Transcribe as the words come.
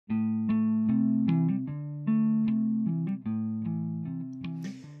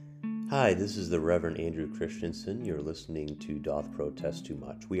Hi, this is the Reverend Andrew Christensen. You're listening to Doth Protest Too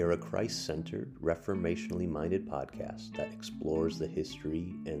Much. We are a Christ-centered, reformationally minded podcast that explores the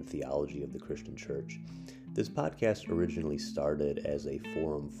history and theology of the Christian Church. This podcast originally started as a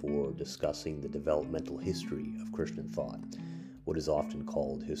forum for discussing the developmental history of Christian thought, what is often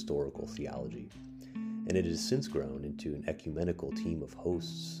called historical theology. And it has since grown into an ecumenical team of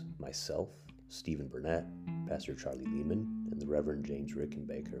hosts, myself, Stephen Burnett, Pastor Charlie Lehman, and the Reverend James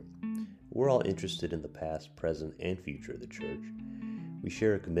Rickenbaker. We're all interested in the past, present, and future of the church. We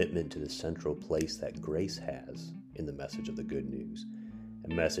share a commitment to the central place that grace has in the message of the good news,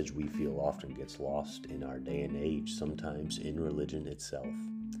 a message we feel often gets lost in our day and age, sometimes in religion itself.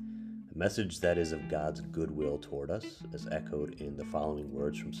 A message that is of God's goodwill toward us, as echoed in the following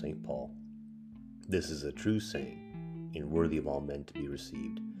words from St. Paul. This is a true saying, and worthy of all men to be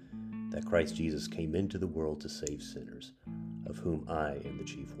received, that Christ Jesus came into the world to save sinners, of whom I am the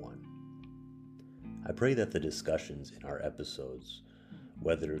chief one. I pray that the discussions in our episodes,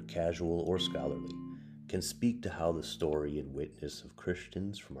 whether casual or scholarly, can speak to how the story and witness of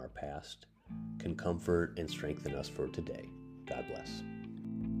Christians from our past can comfort and strengthen us for today. God bless.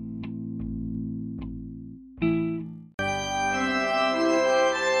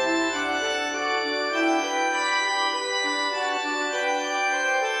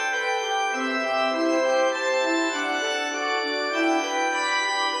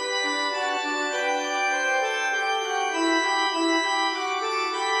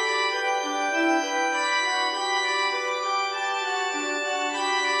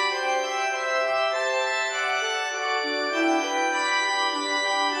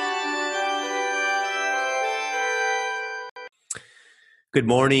 Good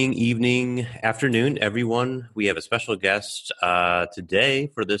morning, evening, afternoon, everyone. We have a special guest today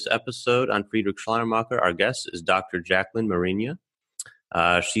for this episode on Friedrich Schleiermacher. Our guest is Dr. Jaqueline Mariña.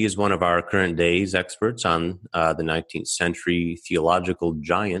 She is one of our current day's experts on the 19th century theological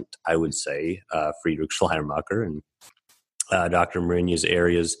giant, I would say, Friedrich Schleiermacher. And Dr. Mariña's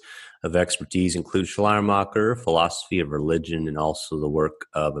areas of expertise include Schleiermacher, philosophy of religion, and also the work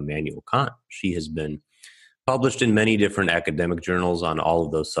of Immanuel Kant. She has been published in many different academic journals on all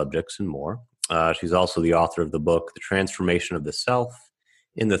of those subjects and more. She's also the author of the book, The Transformation of the Self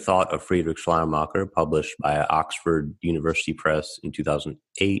in the Thought of Friedrich Schleiermacher, published by Oxford University Press in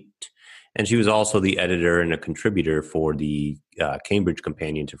 2008. And she was also the editor and a contributor for the Cambridge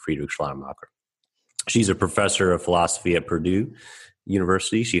Companion to Friedrich Schleiermacher. She's a professor of philosophy at Purdue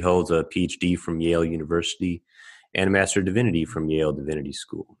University. She holds a PhD from Yale University and a Master of Divinity from Yale Divinity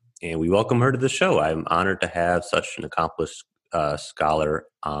School. And we welcome her to the show. I'm honored to have such an accomplished scholar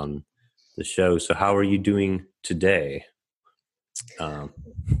on the show. So how are you doing today? I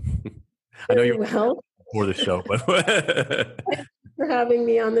know you're well for the show, but Thanks for having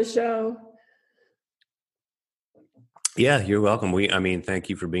me on the show. Yeah, you're welcome.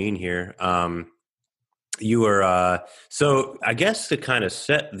 Thank you for being here. You are so I guess to kind of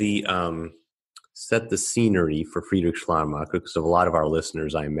set the scenery for Friedrich Schleiermacher, because of a lot of our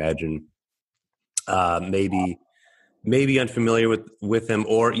listeners, I imagine, maybe unfamiliar with him,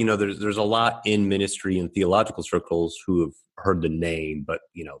 or there's a lot in ministry and theological circles who have heard the name, but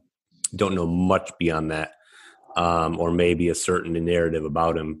don't know much beyond that, or maybe a certain narrative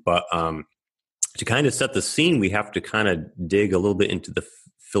about him. But to kind of set the scene, we have to kind of dig a little bit into the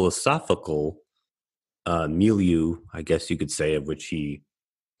philosophical milieu, I guess you could say, of which he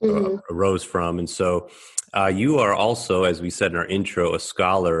arose from. And so you are also, as we said in our intro, a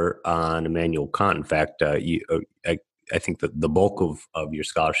scholar on Immanuel Kant. In fact, I think that the bulk of your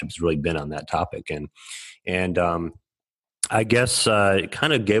scholarship has really been on that topic. And I guess it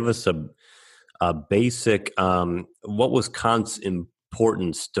kind of gave us a basic, what was Kant's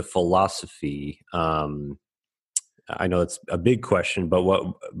importance to philosophy? I know it's a big question,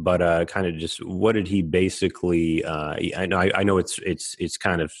 but kind of just what did he basically? I know it's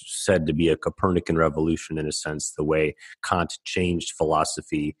kind of said to be a Copernican revolution in a sense, the way Kant changed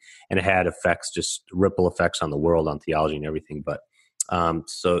philosophy, and it had effects, just ripple effects on the world, on theology and everything. But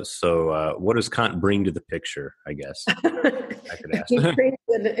so what does Kant bring to the picture? I guess I could ask. He brings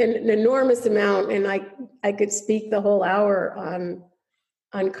an enormous amount, and I could speak the whole hour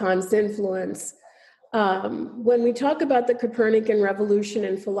on Kant's influence. When we talk about the Copernican revolution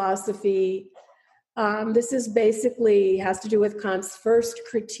in philosophy, this is basically has to do with Kant's first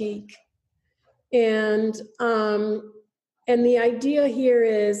critique. And the idea here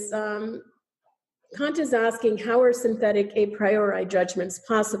is Kant is asking, how are synthetic a priori judgments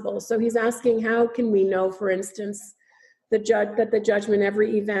possible? So he's asking, how can we know, for instance, that the judgment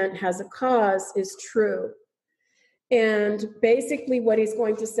every event has a cause is true? And basically what he's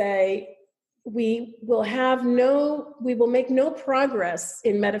going to say, we will make no progress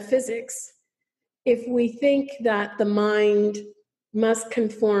in metaphysics if we think that the mind must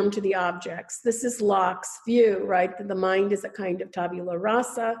conform to the objects. This is Locke's view, right? That the mind is a kind of tabula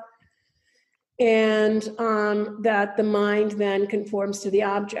rasa, and that the mind then conforms to the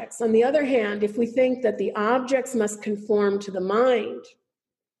objects. On the other hand, if we think that the objects must conform to the mind,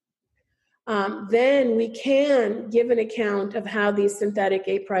 then we can give an account of how these synthetic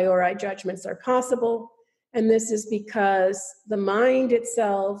a priori judgments are possible. And this is because the mind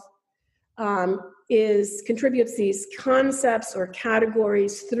itself contributes these concepts or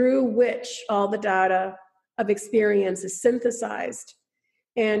categories through which all the data of experience is synthesized.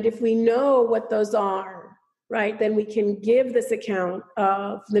 And if we know what those are, right, then we can give this account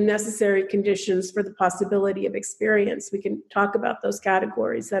of the necessary conditions for the possibility of experience. We can talk about those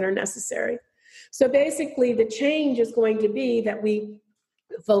categories that are necessary. So basically, the change is going to be that we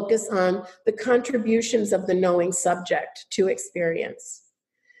focus on the contributions of the knowing subject to experience.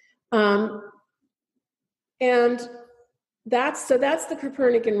 And that's the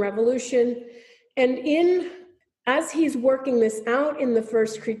Copernican revolution. And as he's working this out in the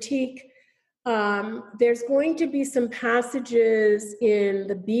first critique, there's going to be some passages in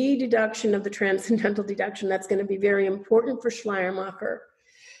the B deduction of the transcendental deduction that's going to be very important for Schleiermacher.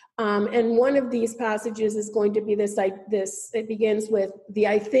 And one of these passages is going to be it begins with, the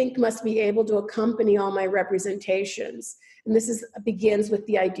I think must be able to accompany all my representations. And this begins with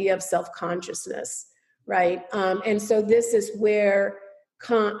the idea of self-consciousness, right? And so this is where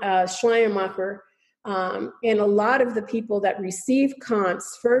Schleiermacher and a lot of the people that receive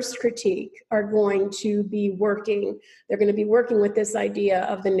Kant's first critique are going to be working with this idea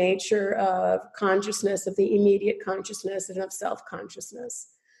of the nature of consciousness, of the immediate consciousness, and of self-consciousness.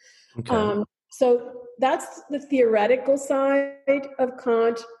 Okay. So that's the theoretical side of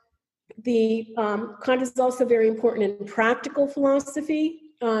Kant. Kant is also very important in practical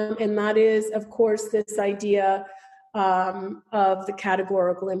philosophy, and that is, of course, this idea of the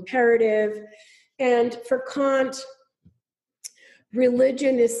categorical imperative. And for Kant,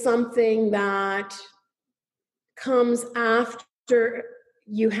 religion is something that comes after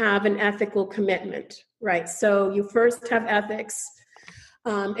you have an ethical commitment, right? So you first have ethics,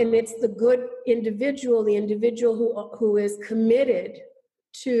 and it's the good individual, the individual who is committed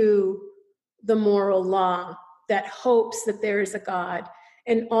to the moral law, that hopes that there is a God.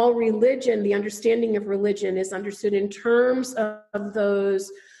 And all religion, the understanding of religion, is understood in terms of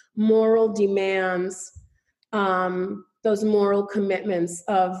those moral demands, those moral commitments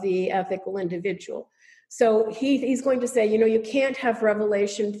of the ethical individual. So he's going to say, you can't have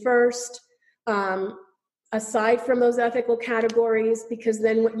revelation first, aside from those ethical categories, because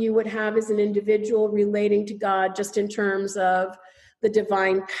then what you would have is an individual relating to God just in terms of the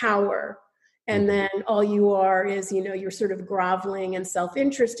divine power. And then all you are is, you're sort of groveling and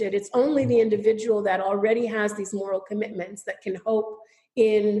self-interested. It's only the individual that already has these moral commitments that can hope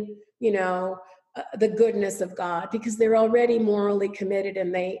in, the goodness of God, because they're already morally committed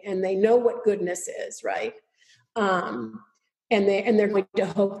and they know what goodness is, right? And they're going to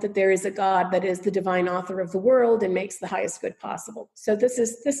hope that there is a God that is the divine author of the world and makes the highest good possible. So this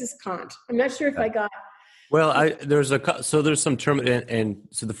is Kant. I'm not sure if I got. Well, there's some term, and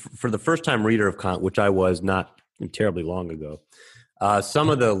so for the first time reader of Kant, which I was not terribly long ago, some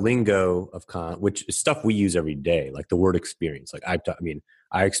of the lingo of Kant, which is stuff we use every day, like the word experience. Like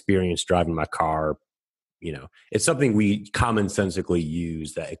I experienced driving my car. It's something we commonsensically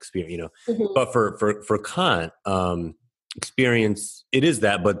use, that experience. But for Kant, experience, it is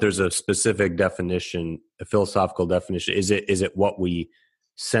that, but there's a specific definition, a philosophical definition. Is it what we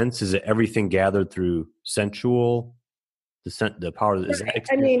sense? Is it everything gathered through sensual? The power is that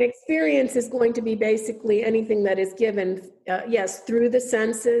experience? Experience is going to be basically anything that is given, yes, through the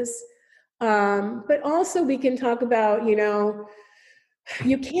senses. But also we can talk about,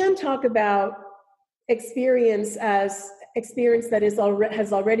 you can talk about experience as experience that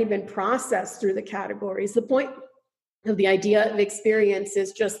has already been processed through the categories. The point of the idea of experience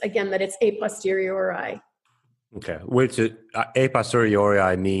is just, again, that it's a posteriori. Okay, which a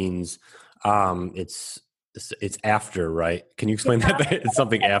posteriori means it's after, right? Can you explain that? It's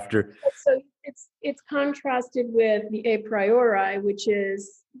something after. So it's contrasted with the a priori, which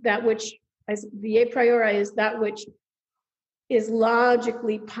is that which, the a priori is that which is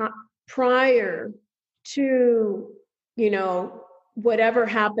logically prior to, whatever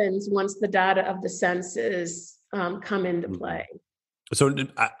happens once the data of the senses come into play. So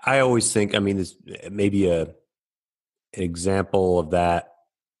I always think, this maybe an example of that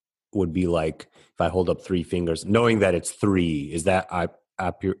would be like if I hold up three fingers, knowing that it's three. Is that I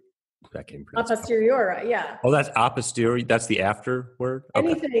can't A pronounce it. posteriori, yeah. Oh, that's a posteriori. That's the after word.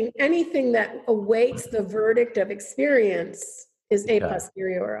 Okay. Anything that awaits the verdict of experience is a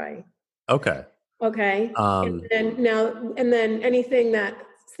posteriori. Okay. Okay. And then anything that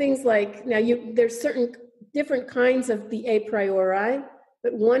things like there's certain different kinds of the a priori,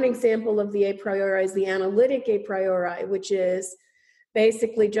 but one example of the a priori is the analytic a priori, which is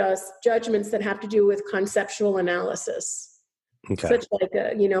basically just judgments that have to do with conceptual analysis. Okay. Such like,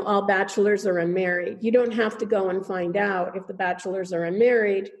 all bachelors are unmarried. You don't have to go and find out if the bachelors are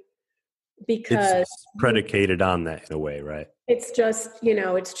unmarried because it's predicated on that in a way, right? It's just,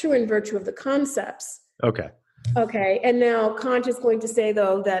 it's true in virtue of the concepts. Okay. Okay. And now Kant is going to say,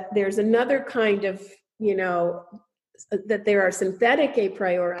 though, that there's another kind of, that there are synthetic a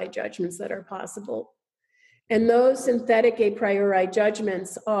priori judgments that are possible. And those synthetic a priori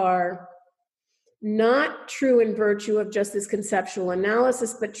judgments are not true in virtue of just this conceptual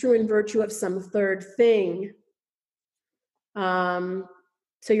analysis, but true in virtue of some third thing.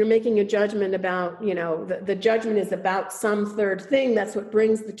 So you're making a judgment about, the judgment is about some third thing. That's what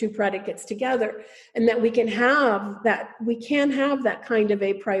brings the two predicates together. And that we can have that kind of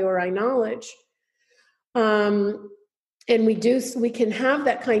a priori knowledge. And we can have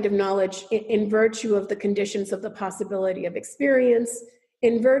that kind of knowledge in virtue of the conditions of the possibility of experience.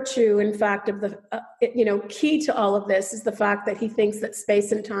 In virtue, in fact, of the, key to all of this is the fact that he thinks that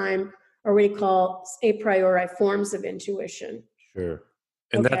space and time are what he calls a priori forms of intuition. Sure.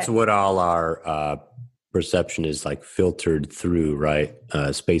 And that's what all our perception is like filtered through, right?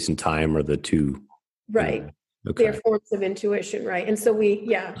 Space and time are the two. Right. They're forms of intuition, right? And so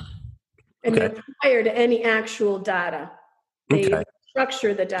they're prior to any actual data. They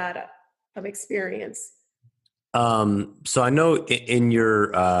structure the data of experience. So I know in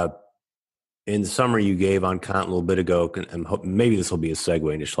your in the summary you gave on Kant a little bit ago, and maybe this will be a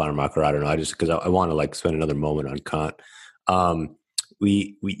segue into Schleiermacher. I don't know. I just because I want to spend another moment on Kant.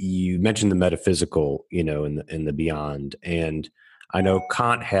 You mentioned the metaphysical, in the beyond, and I know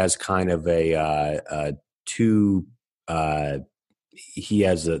Kant has kind of a two. He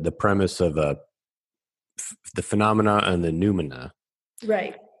has the premise of the phenomena and the noumena.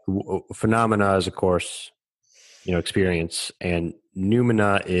 Right. Phenomena is, of course, experience, and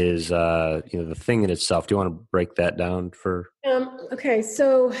noumena is the thing in itself. Do you want to break that down for? Okay,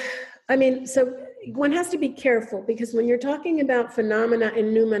 so one has to be careful because when you're talking about phenomena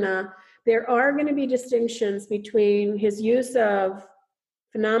and noumena, there are going to be distinctions between his use of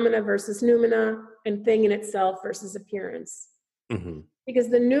phenomena versus noumena and thing in itself versus appearance. Mm-hmm. Because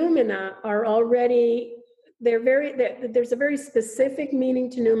the noumena are already, there's a very specific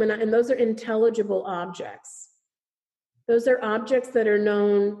meaning to noumena, and those are intelligible objects. Those are objects that are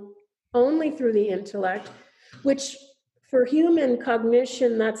known only through the intellect, which for human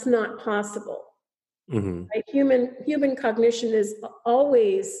cognition, that's not possible. Mm-hmm. Right? Human cognition is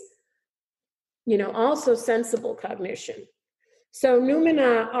always, also sensible cognition. So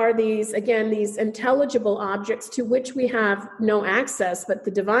noumena are these intelligible objects to which we have no access, but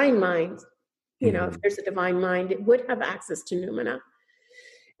the divine mind, if there's a divine mind, it would have access to noumena.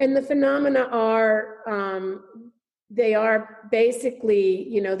 And the phenomena are, they are basically,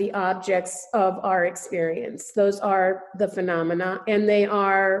 the objects of our experience. Those are the phenomena, and they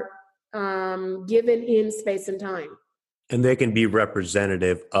are given in space and time. And they can be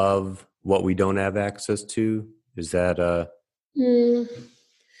representative of what we don't have access to? Is that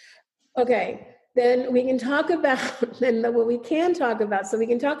Okay, then we can talk about, what we can talk about. So we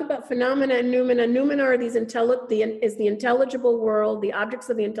can talk about phenomena and noumena. Noumena are these is the intelligible world, the objects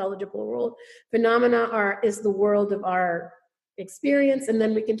of the intelligible world. Phenomena is the world of our experience. And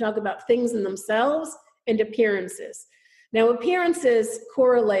then we can talk about things in themselves and appearances. Now, appearances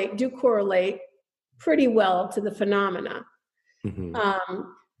do correlate pretty well to the phenomena. Mm-hmm.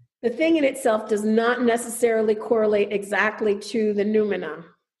 The thing in itself does not necessarily correlate exactly to the noumena,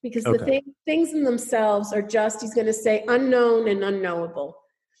 because the things in themselves are just, he's going to say, unknown and unknowable.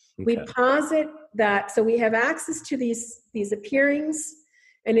 Okay. We posit that, so we have access to these appearings,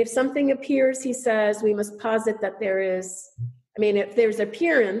 and if something appears, he says, we must posit that there is, if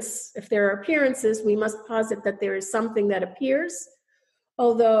there are appearances, we must posit that there is something that appears.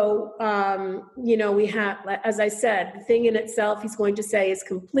 Although, we have, as I said, the thing in itself, he's going to say, is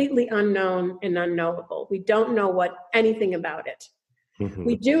completely unknown and unknowable. We don't know anything about it. Mm-hmm.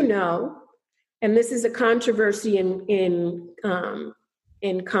 We do know, and this is a controversy in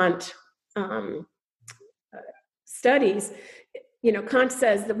Kant studies, Kant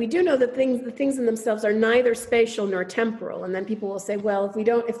says that we do know that the things in themselves are neither spatial nor temporal. And then people will say, well,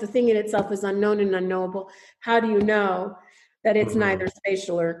 if the thing in itself is unknown and unknowable, how do you know that it's neither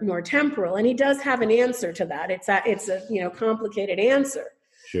spatial nor temporal? And he does have an answer to that. It's a complicated answer.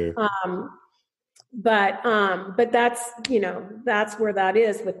 Sure. But that's that's where that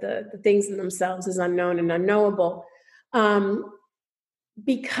is with the things in themselves is unknown and unknowable,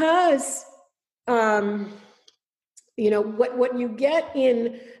 because what you get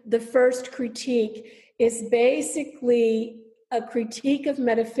in the first critique is basically a critique of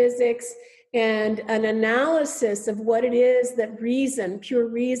metaphysics and an analysis of what it is that pure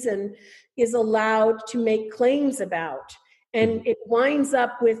reason, is allowed to make claims about. And it winds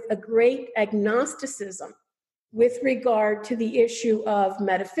up with a great agnosticism with regard to the issue of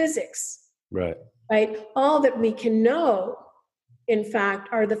metaphysics. Right. All that we can know, in fact,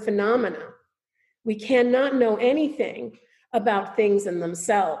 are the phenomena. We cannot know anything about things in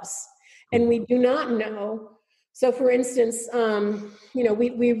themselves. And we do not know. So, for instance,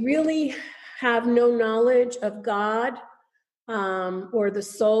 we really have no knowledge of God or the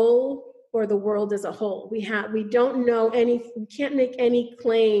soul or the world as a whole. We don't know we can't make any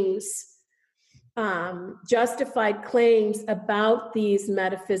claims, justified claims about these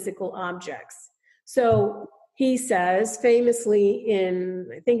metaphysical objects. So he says famously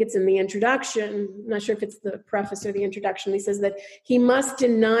I think it's in the introduction, I'm not sure if it's the preface or the introduction, he says that he must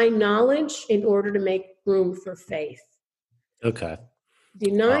deny knowledge in order to make room for faith. Okay.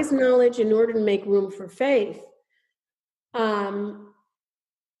 Denies knowledge in order to make room for faith.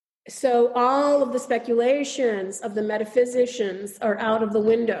 So all of the speculations of the metaphysicians are out of the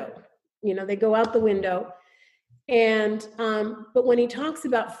window. They go out the window. And but when he talks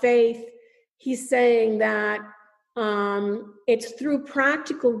about faith, he's saying that it's through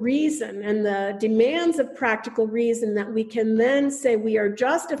practical reason and the demands of practical reason that we can then say we are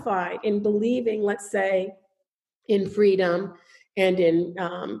justified in believing, let's say, in freedom and in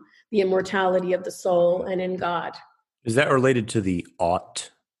the immortality of the soul and in God. Is that related to the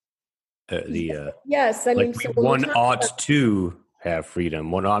ought? Yes, I mean, so one ought to have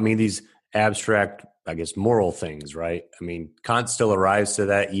freedom. These abstract, I guess, moral things, right? I mean, Kant still arrives to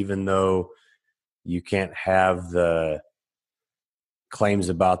that, even though you can't have the claims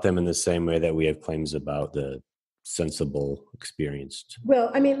about them in the same way that we have claims about the sensible, experienced.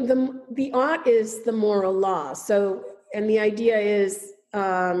 Well, I mean, the ought is the moral law. So, and the idea is,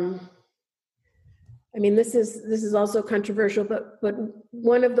 this is also controversial, but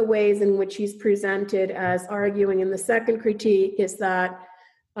one of the ways in which he's presented as arguing in the second critique is that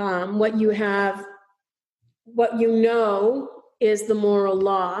what you know is the moral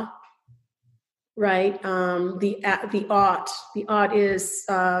law, right? The ought is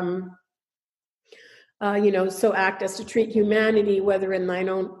so act as to treat humanity, whether in thine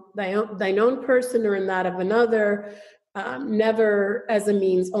own person or in that of another. Never as a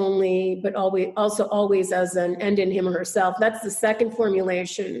means only, but always as an end in him or herself. That's the second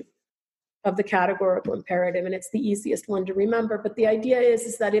formulation of the categorical imperative, and it's the easiest one to remember. But the idea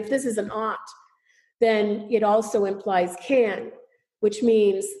is that if this is an ought, then it also implies can, which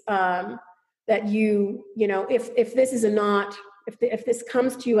means that if this is an ought, if this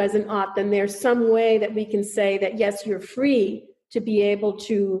comes to you as an ought, then there's some way that we can say that yes, you're free to be able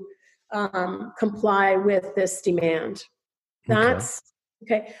to comply with this demand. That's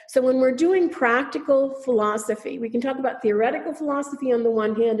okay. So when we're doing practical philosophy, we can talk about theoretical philosophy on the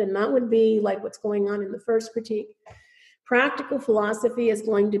one hand, and that would be like what's going on in the first critique. Practical philosophy is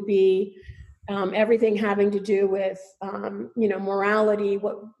going to be everything having to do with morality,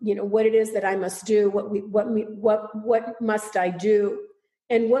 what it is that I must do, what must I do,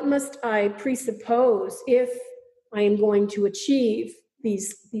 and what must I presuppose if I am going to achieve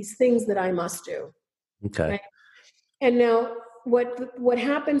these things that I must do. Okay. Right? And now what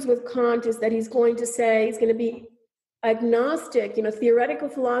happens with Kant is that he's going to be agnostic. Theoretical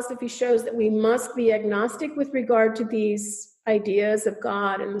philosophy shows that we must be agnostic with regard to these ideas of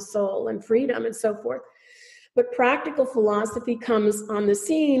God and the soul and freedom and so forth. But practical philosophy comes on the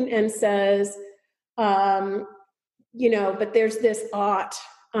scene and says, but there's this ought.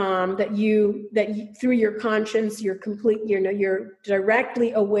 That you through your conscience you're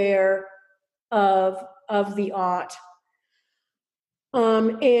directly aware of the ought,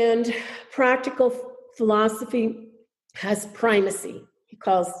 and practical philosophy has primacy.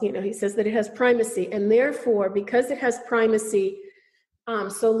 He says that it has primacy, and therefore, because it has primacy,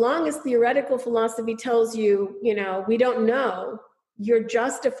 so long as theoretical philosophy tells you, we don't know, you're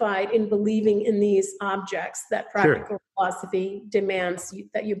justified in believing in these objects that practical philosophy demands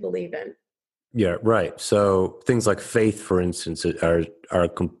that you believe in. Yeah, right. So things like faith, for instance,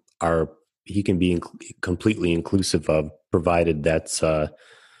 are he can be completely inclusive of, provided that's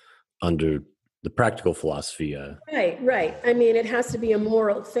under the practical philosophy. Right. I mean, it has to be a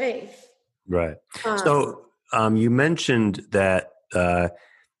moral faith. Right. Um, So you mentioned that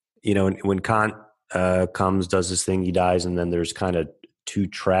when Kant comes, does this thing, he dies, and then there's kind of two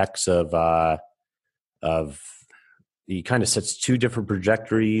tracks of he kind of sets two different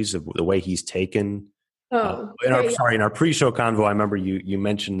trajectories of the way he's taken. okay. In our pre-show convo, I remember you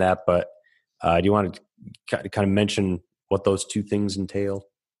mentioned that, but do you want to kind of mention what those two things entail?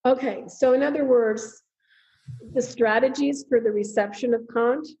 Okay. So in other words, the strategies for the reception of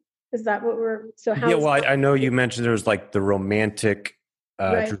Kant, is that what Yeah, well, I know you mentioned there's like the romantic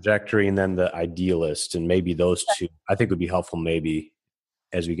right? trajectory and then the idealist, and maybe those two I think would be helpful maybe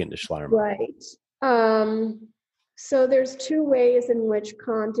as we get into Schleiermacher. Right. So there's two ways in which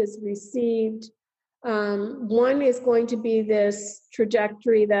Kant is received. One is going to be this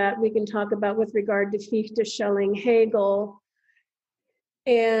trajectory that we can talk about with regard to Fichte, Schelling, Hegel.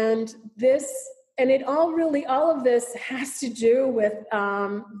 And all of this has to do with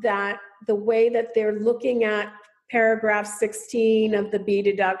that the way that they're looking at paragraph 16 of the B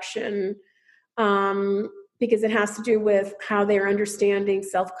deduction, because it has to do with how they're understanding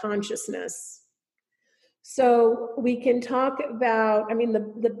self-consciousness. So we can talk about,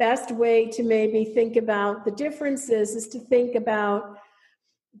 the best way to maybe think about the differences is to think about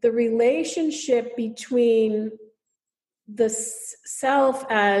the relationship between the self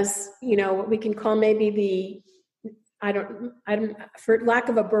as, what we can call maybe I don't, for lack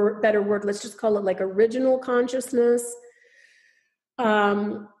of a better word, let's just call it like original consciousness,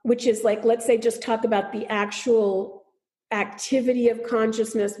 which is like, let's say, just talk about the actual activity of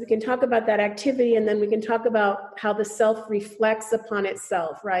consciousness. We can talk about that activity, and then we can talk about how the self reflects upon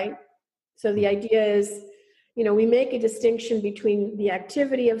itself, right? So the idea is, we make a distinction between the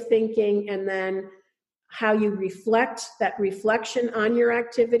activity of thinking and then how you reflect that reflection on your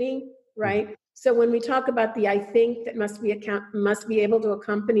activity, right? Mm-hmm. So when we talk about the I think that must be able to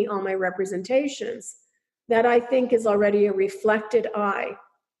accompany all my representations, that I think is already a reflected I.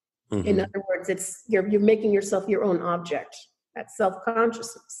 Mm-hmm. In other words, you're making yourself your own object. That's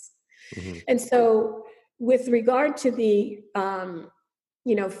self-consciousness. Mm-hmm. And so with regard to the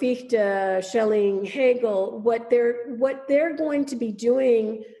Fichte, Schelling, Hegel, what they're going to be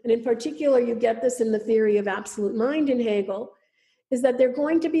doing, and in particular, you get this in the theory of absolute mind in Hegel, is that they're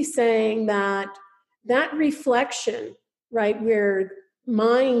going to be saying that reflection, right, where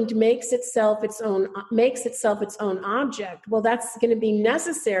mind makes itself its own object. Well, that's going to be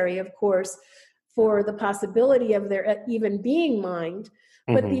necessary, of course, for the possibility of there even being mind.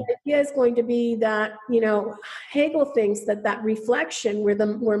 But the idea is going to be that, Hegel thinks that reflection,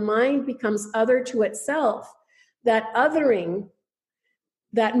 where mind becomes other to itself, that othering,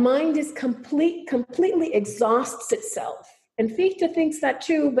 that mind is completely exhausts itself. And Fichte thinks that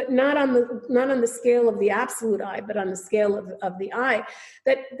too, but not on the scale of the absolute I, but on the scale of the I,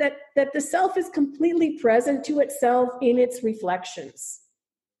 that the self is completely present to itself in its reflections,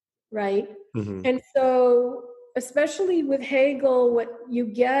 right? Mm-hmm. And so, especially with Hegel, what you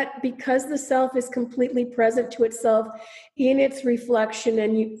get, because the self is completely present to itself in its reflection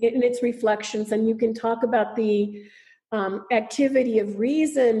in its reflections, and you can talk about the activity of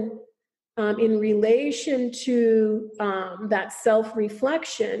reason in relation to that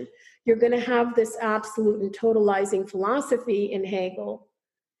self-reflection, you're going to have this absolute and totalizing philosophy in Hegel,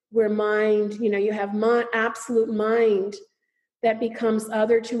 where mind, you have absolute mind that becomes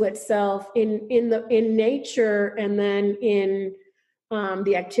other to itself in nature, and then in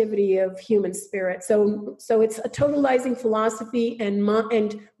the activity of human spirit. So it's a totalizing philosophy,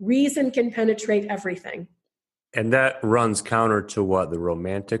 and reason can penetrate everything. And that runs counter to what the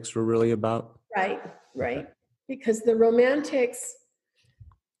Romantics were really about? Right. Okay. Because the Romantics,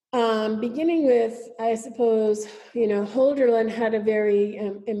 beginning with, I suppose, Hölderlin had a very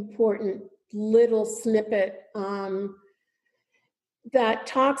important little snippet that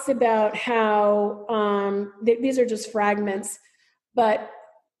talks about how, these are just fragments, but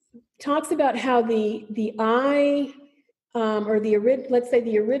talks about how the I, or let's say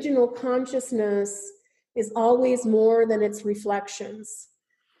the original consciousness, is always more than its reflections.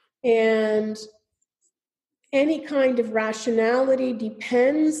 And any kind of rationality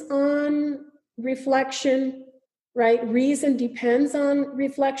depends on reflection, right? Reason depends on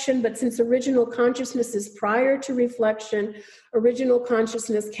reflection, but since original consciousness is prior to reflection, original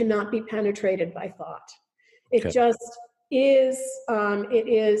consciousness cannot be penetrated by thought. It just is, it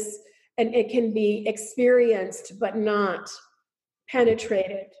is, and it can be experienced, but not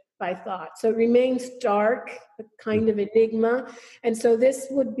penetrated by thought. So it remains dark, a kind of enigma. And so this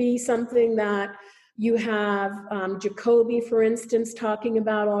would be something that you have Jacobi, for instance, talking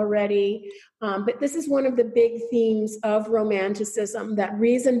about already. But this is one of the big themes of Romanticism, that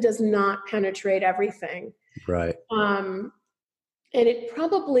reason does not penetrate everything. Right. And it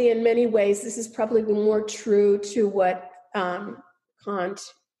probably, in many ways, this is probably more true to what Kant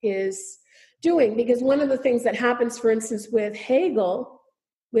is doing. Because one of the things that happens, for instance, with Hegel,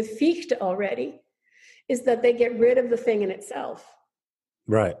 with Fichte already, is that they get rid of the thing in itself.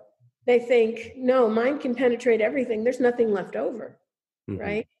 Right. They think, no, mind can penetrate everything. There's nothing left over,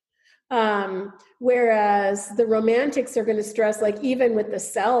 right? Whereas the Romantics are going to stress, like, even with the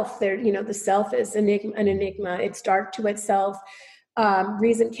self, the self is an enigma. It's dark to itself.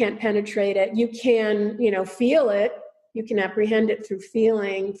 Reason can't penetrate it. You can, feel it. You can apprehend it through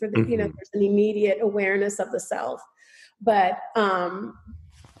feeling. For the, there's an immediate awareness of the self, but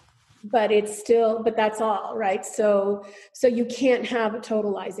it's still, but that's all, right? So you can't have a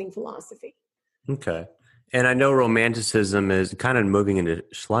totalizing philosophy. Okay. And I know Romanticism is kind of moving into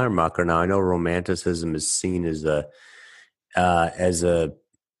Schleiermacher now. I know Romanticism is seen as a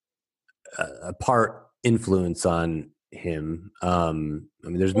part influence on him. I mean,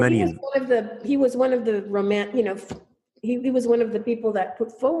 there's many. He was one of the he was one of the people that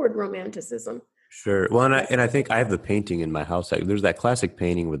put forward Romanticism. Sure. Well, and I think I have the painting in my house. There's that classic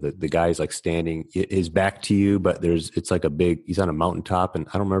painting with the guy's like standing his back to you, but it's like he's on a mountaintop, and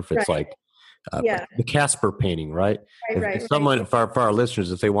I don't remember if it's like the Casper painting, right? If someone, for our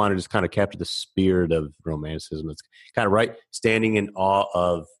listeners, if they want to just kind of capture the spirit of Romanticism, it's kind of standing in awe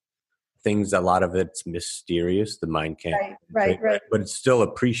of things. A lot of it's mysterious. The mind can't, right, but it's still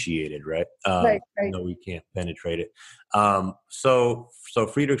appreciated, right? No, we can't penetrate it. So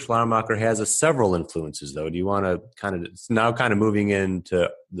Friedrich Schleiermacher has several influences, though. Do you want to it's now kind of moving into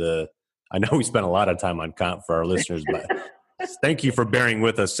I know we spent a lot of time on Kant for our listeners, but thank you for bearing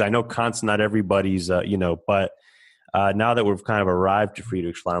with us. I know Kant's not everybody's, but now that we've kind of arrived to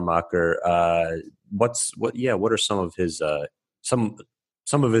Friedrich Schleiermacher, what are some of his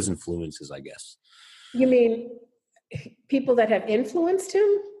some of his influences, I guess? You mean people that have influenced him?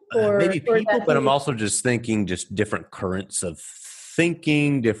 Or maybe people, but I'm also just thinking just different currents of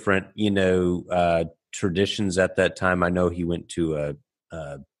thinking, different, traditions at that time. I know he went to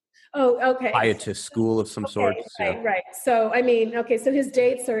a pietist school of some sort. Right. So, so his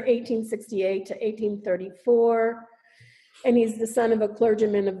dates are 1868 to 1834. And he's the son of a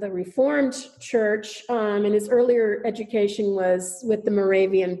clergyman of the Reformed Church, and his earlier education was with the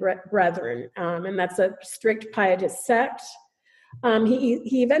Moravian Brethren, and that's a strict pietist sect.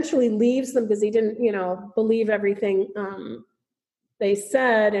 He eventually leaves them because he didn't, believe everything they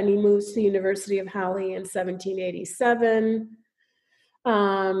said, and he moves to the University of Halle in 1787.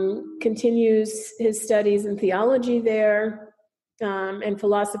 Continues his studies in theology there. And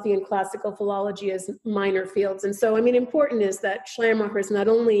philosophy and classical philology as minor fields. And so, important is that Schleiermacher is not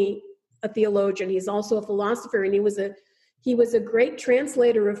only a theologian, he's also a philosopher, and he was a great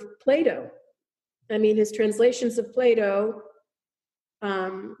translator of Plato. His translations of Plato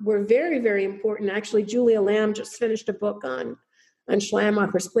were very, very important. Actually, Julia Lamb just finished a book on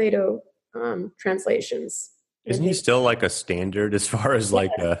Schleiermacher's Plato translations. Isn't he still like a standard as far as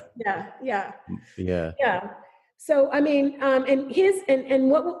Yeah. So, and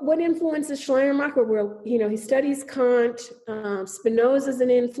what influences Schleiermacher? Well, he studies Kant. Spinoza's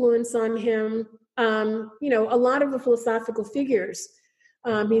an influence on him. A lot of the philosophical figures.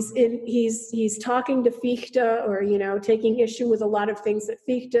 He's talking to Fichte, or taking issue with a lot of things that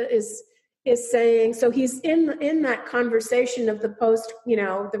Fichte is saying. So he's in that conversation of the post-Kantian,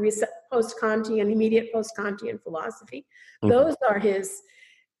 immediate post-Kantian philosophy. Those are his.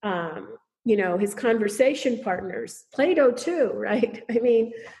 His conversation partners, Plato too, right?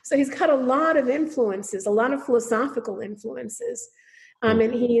 So he's got a lot of influences, a lot of philosophical influences.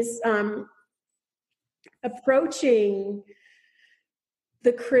 And he's approaching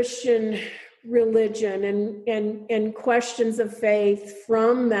the Christian religion and questions of faith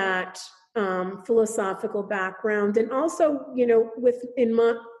from that philosophical background. And also, with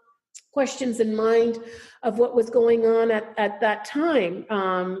questions in mind of what was going on at that time,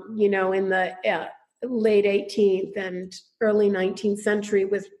 in the late 18th and early 19th century,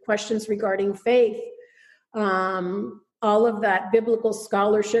 with questions regarding faith. All of that biblical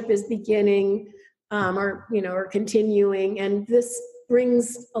scholarship is beginning or continuing, and this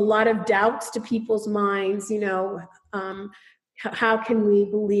brings a lot of doubts to people's minds. How can we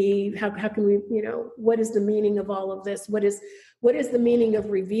believe? How can we? What is the meaning of all of this? What is the meaning of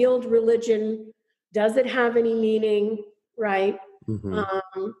revealed religion? Does it have any meaning? Right?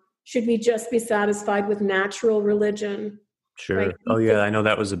 Should we just be satisfied with natural religion? Sure. Right? Oh, yeah. I know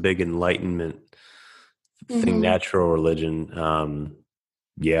that was a big Enlightenment thing, natural religion.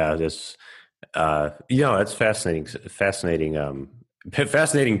 Yeah, this, that's fascinating, fascinating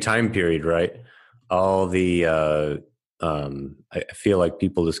time period, right? All the, I feel like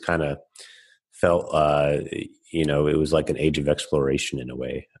people just kind of felt, it was like an age of exploration in a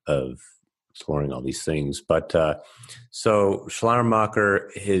way of exploring all these things. But so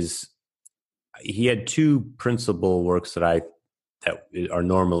Schleiermacher, he had two principal works that are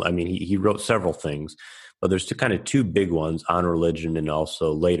normal. I mean, he wrote several things, but there's two big ones: On Religion and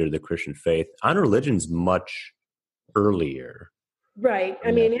also later The Christian Faith. On Religion's much earlier. Right.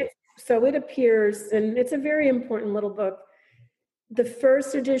 I mean, it appears, and it's a very important little book. The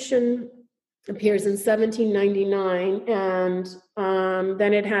first edition appears in 1799, and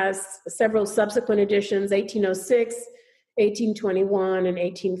then it has several subsequent editions, 1806, 1821, and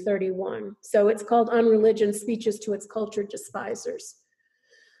 1831. So it's called On Religion, Speeches to Its Cultured Despisers.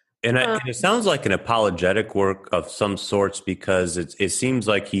 And it sounds like an apologetic work of some sorts, because it seems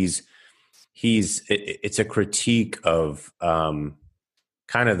like it's a critique of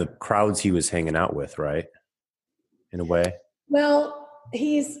kind of the crowds he was hanging out with, right? In a way. Well,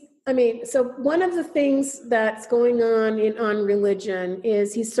 so one of the things that's going on On Religion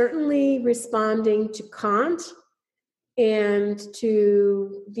is he's certainly responding to Kant and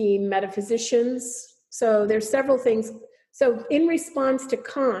to the metaphysicians. So there's several things. So in response to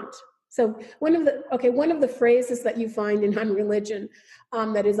Kant, so one of the phrases that you find in On Religion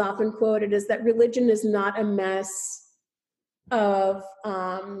that is often quoted is that religion is not a mess of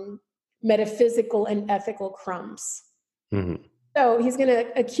metaphysical and ethical crumbs. Mm-hmm. So he's going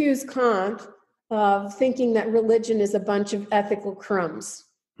to accuse Kant of thinking that religion is a bunch of ethical crumbs.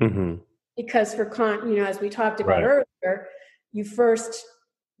 Mm-hmm. Because for Kant, as we talked about earlier, you first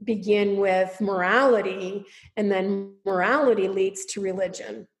begin with morality, and then morality leads to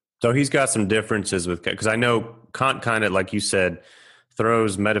religion. So he's got some differences because I know Kant kind of, like you said,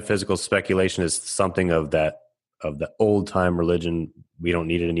 throws metaphysical speculation as something of the old time religion. We don't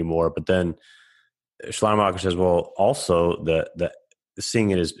need it anymore. But then Schleiermacher says, well, also the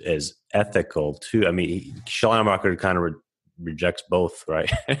seeing it as ethical too. I mean, Schleiermacher kind of rejects both, right?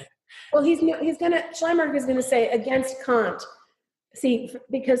 Well, Schleiermacher is gonna say against Kant. See,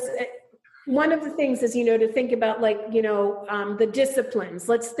 because one of the things is, to think about the disciplines.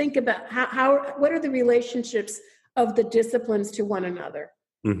 Let's think about what are the relationships of the disciplines to one another.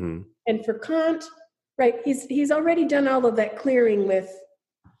 Mm-hmm. And for Kant, right, he's already done all of that clearing with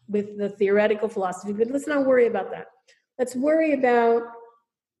the theoretical philosophy, but let's not worry about that. Let's worry about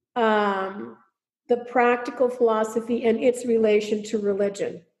the practical philosophy and its relation to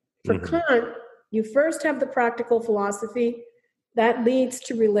religion. For mm-hmm. Kant, you first have the practical philosophy that leads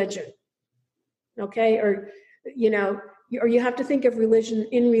to religion. Okay? Or you have to think of religion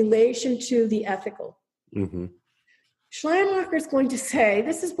in relation to the ethical. Mm-hmm. Schleiermacher is going to say,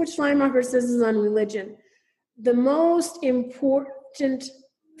 this is what Schleiermacher says is On Religion. The most important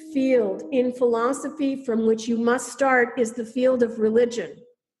field in philosophy from which you must start is the field of religion.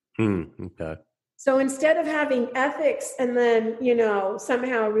 Okay. So instead of having ethics and then,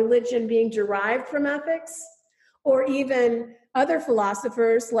 somehow religion being derived from ethics, or even other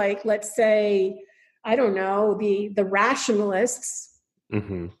philosophers like, let's say, I don't know, the rationalists,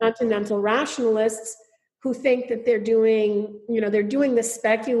 mm-hmm. continental rationalists, who think that they're doing the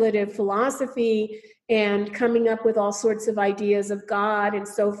speculative philosophy and coming up with all sorts of ideas of God and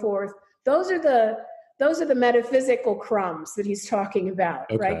so forth. Those are the metaphysical crumbs that he's talking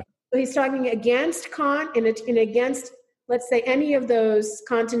about, okay. Right? So he's talking against Kant and against, let's say, any of those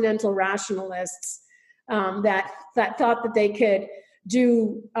continental rationalists that thought that they could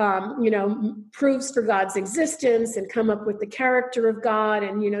do, proofs for God's existence and come up with the character of God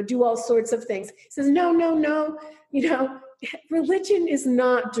and, do all sorts of things. He says, no, religion is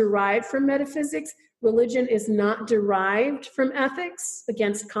not derived from metaphysics. Religion is not derived from ethics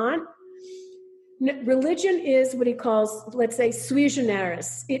against Kant. Religion is what he calls, let's say, sui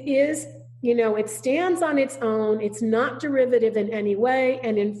generis. It is, it stands on its own. It's not derivative in any way.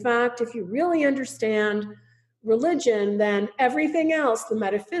 And in fact, if you really understand religion, then everything else, the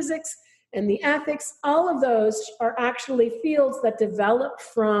metaphysics and the ethics, all of those are actually fields that develop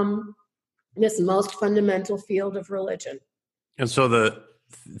from this most fundamental field of religion. And so the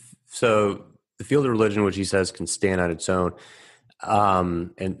field of religion, which he says can stand on its own,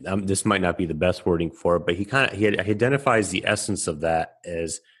 this might not be the best wording for it, but he identifies the essence of that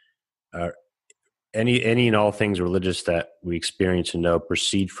as any and all things religious that we experience and know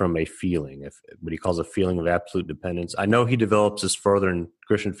proceed from a feeling, if what he calls a feeling of absolute dependence. I know he develops this further in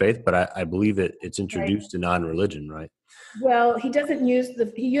Christian faith, but I believe it's Right. introduced in non-religion, right? Well, he doesn't use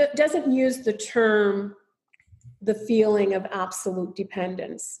the term the feeling of absolute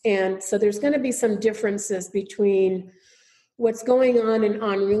dependence. And so there's going to be some differences between what's going on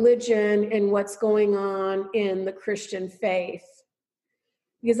religion and what's going on in the Christian faith.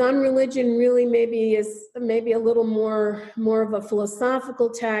 Because on religion really is maybe a little more of a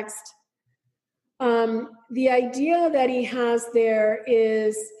philosophical text. The idea that he has there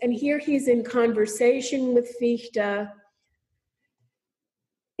is, and here he's in conversation with Fichte,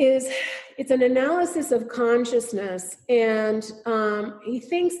 it's an analysis of consciousness, and he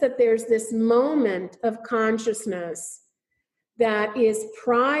thinks that there's this moment of consciousness that is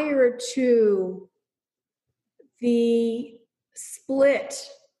prior to the split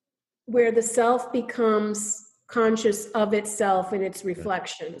where the self becomes conscious of itself and its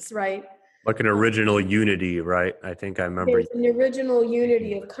reflections, right? Like an original unity, right? I think I remember. There's an original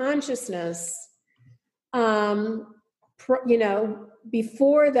unity of consciousness,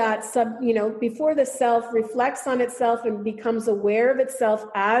 before that before the self reflects on itself and becomes aware of itself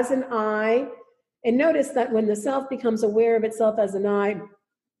as an I. And notice that when the self becomes aware of itself as an I,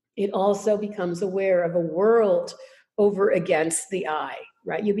 it also becomes aware of a world over against the I,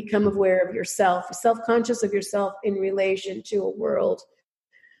 right? You become aware of yourself, self-conscious of yourself in relation to a world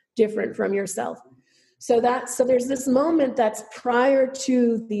different from yourself. So there's this moment that's prior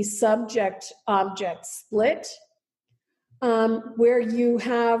to the subject-object split, where you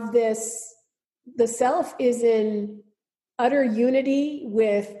have the self is in utter unity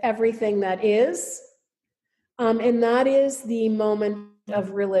with everything that is, and that is the moment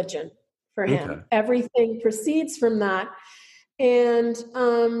of religion for him. Okay. Everything proceeds from that, and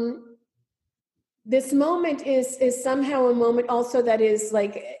this moment is somehow a moment also that is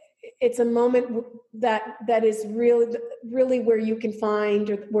like, it's a moment that is really where you can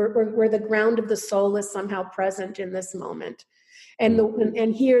find, where the ground of the soul is somehow present in this moment.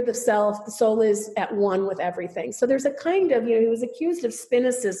 And here the soul is at one with everything. So there's a kind of, he was accused of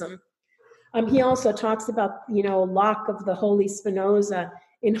Spinocism. He also talks about, Locke of the Holy Spinoza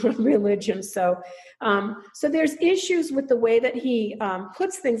in religion. So there's issues with the way that he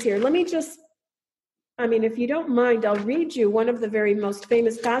puts things here. Let me just, if you don't mind, I'll read you one of the very most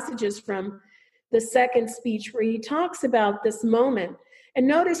famous passages from the second speech where he talks about this moment. And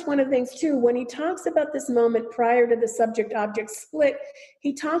notice one of the things too, when he talks about this moment prior to the subject-object split,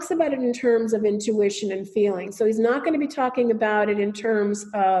 he talks about it in terms of intuition and feeling. So he's not going to be talking about it in terms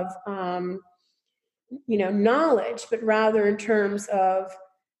of, knowledge, but rather in terms of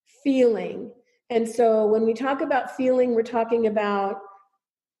feeling. And so when we talk about feeling, we're talking about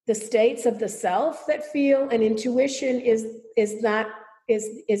the states of the self that feel, and intuition is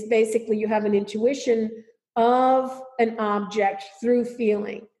basically you have an intuition of an object through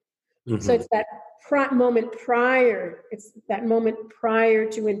feeling. Mm-hmm. So it's that moment prior. It's that moment prior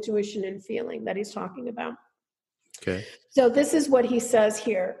to intuition and feeling that he's talking about. Okay. So this is what he says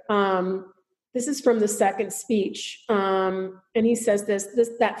here. This is from the second speech, and he says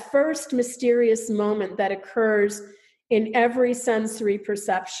that first mysterious moment that occurs in every sensory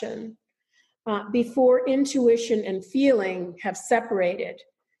perception, before intuition and feeling have separated,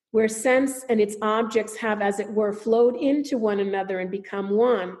 where sense and its objects have, as it were, flowed into one another and become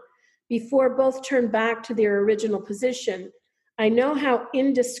one, before both turn back to their original position, I know how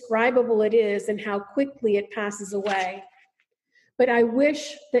indescribable it is and how quickly it passes away. But I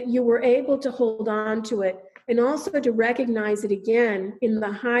wish that you were able to hold on to it and also to recognize it again in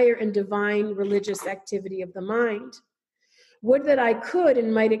the higher and divine religious activity of the mind. Would that I could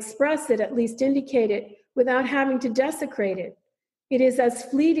and might express it, at least indicate it, without having to desecrate it. It is as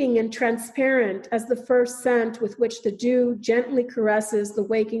fleeting and transparent as the first scent with which the dew gently caresses the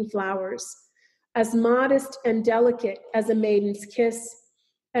waking flowers, as modest and delicate as a maiden's kiss,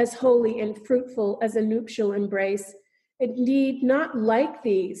 as holy and fruitful as a nuptial embrace. Indeed, not like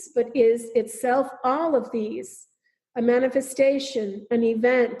these, but is itself all of these. A manifestation, an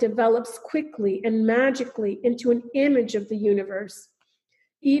event develops quickly and magically into an image of the universe.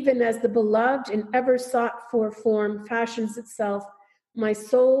 Even as the beloved and ever sought for form fashions itself, my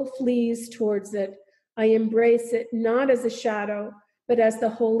soul flees towards it. I embrace it not as a shadow, but as the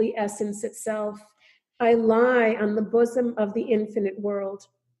holy essence itself. I lie on the bosom of the infinite world.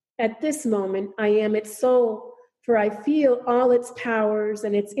 At this moment, I am its soul, for I feel all its powers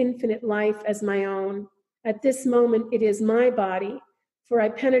and its infinite life as my own. At this moment, it is my body, for I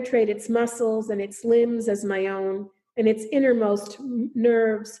penetrate its muscles and its limbs as my own, and its innermost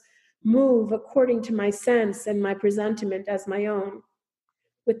nerves, move according to my sense and my presentiment as my own.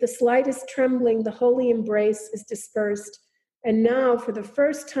 With the slightest trembling, the holy embrace is dispersed, and now, for the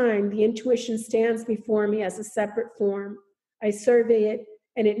first time, the intuition stands before me as a separate form. I survey it,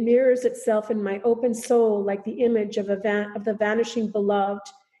 and it mirrors itself in my open soul like the image of the vanishing beloved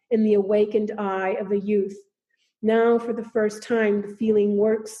in the awakened eye of a youth. Now, for the first time, the feeling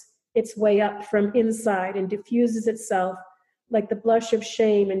works its way up from inside and diffuses itself like the blush of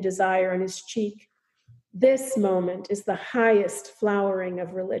shame and desire on his cheek. This moment is the highest flowering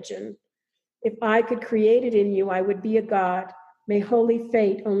of religion. If I could create it in you, I would be a god. May holy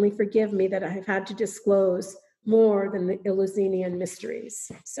fate only forgive me that I have had to disclose more than the Eleusinian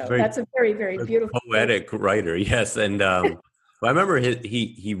mysteries. So that's a very, very beautiful poetic writer. Yes. And well, I remember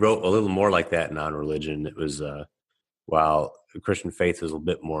he wrote a little more like that in On Religion. It was while the Christian faith is a little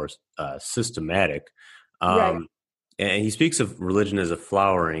bit more systematic. Right. And he speaks of religion as a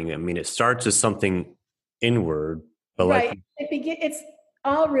flowering. I mean, it starts as something inward, but right. It's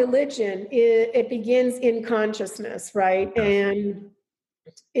all religion. It begins in consciousness, right? Yeah. And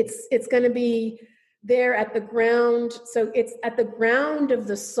it's going to be there at the ground. So it's at the ground of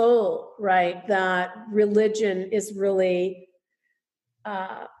the soul, right? That religion is really,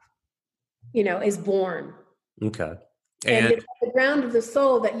 is born. Okay. And it's at the ground of the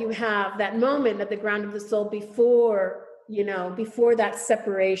soul that you have that moment at the ground of the soul before that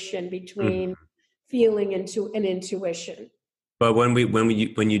separation between feeling into an intuition. But when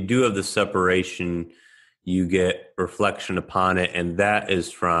you do have the separation, you get reflection upon it, and that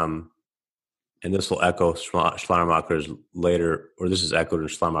is from, and this will echo Schleiermacher's later, or this is echoed in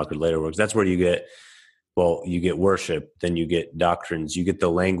Schleiermacher's later works. That's where you get worship, then you get doctrines, you get the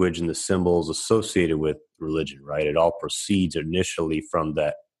language and the symbols associated with religion, right? It all proceeds initially from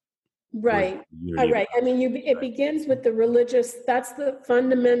that. Right. Right. I mean, it begins with the religious, that's the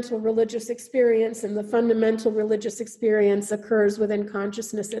fundamental religious experience, and the fundamental religious experience occurs within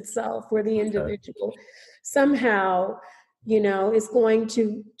consciousness itself, where the individual somehow, is going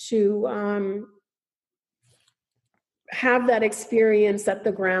to have that experience at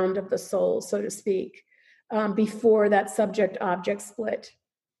the ground of the soul, so to speak, before that subject-object split.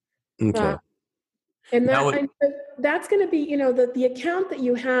 Okay. And that's going to be, the account that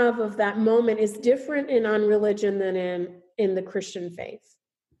you have of that moment is different in On Religion than in the Christian faith.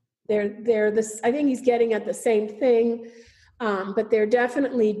 They're this. I think he's getting at the same thing, but they're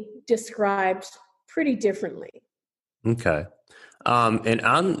definitely described pretty differently. Okay. And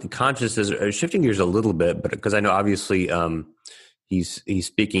on consciousness, shifting gears a little bit, but because I know obviously he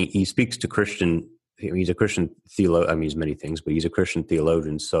speaks to Christian. He's a Christian theologian. I mean, he's many things, but he's a Christian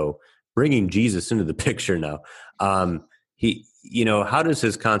theologian. So bringing Jesus into the picture now, how does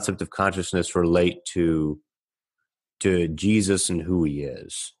his concept of consciousness relate to Jesus and who he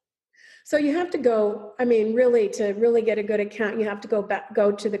is? So you have to go, to really get a good account, you have to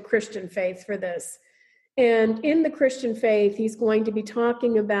go to the Christian faith for this. And in the Christian faith, he's going to be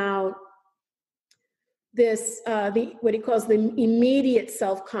talking about this, what he calls the immediate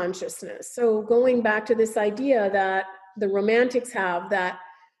self-consciousness. So going back to this idea that the Romantics have, that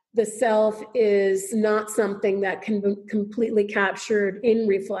the self is not something that can be completely captured in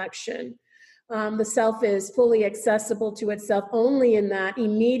reflection. The self is fully accessible to itself only in that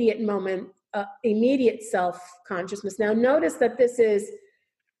immediate moment, immediate self-consciousness. Now notice that this is,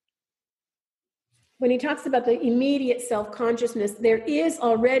 when he talks about the immediate self-consciousness, there is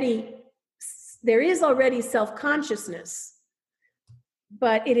already self-consciousness,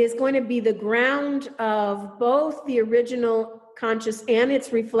 but it is going to be the ground of both the original consciousness and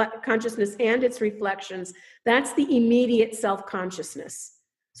its reflections. That's the immediate self-consciousness.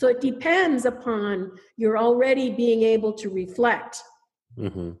 So it depends upon your already being able to reflect.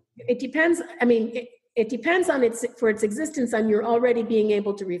 Mm-hmm. It depends. It depends on its existence on your already being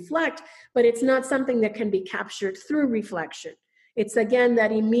able to reflect, but it's not something that can be captured through reflection. It's again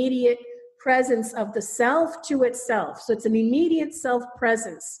that immediate presence of the self to itself. So it's an immediate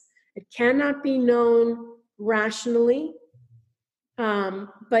self-presence. It cannot be known rationally,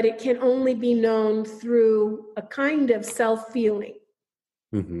 but it can only be known through a kind of self-feeling.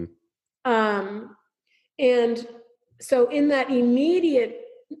 Mm-hmm. And so in that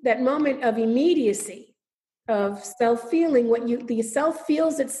moment of immediacy, of self-feeling, the self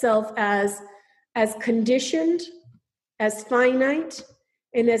feels itself as conditioned, as finite,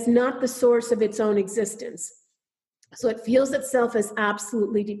 and as not the source of its own existence. So it feels itself as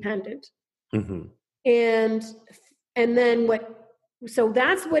absolutely dependent. Mm-hmm. And then so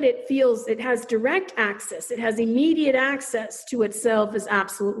that's what it feels. It has direct access. It has immediate access to itself as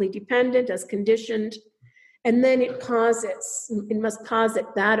absolutely dependent, as conditioned. And then it must posit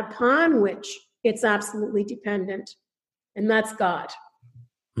that upon which it's absolutely dependent, and that's God.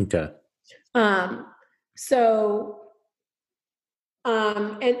 Okay. So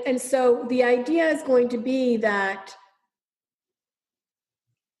the idea is going to be that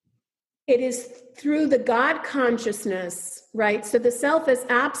it is through the God consciousness, right? So the self is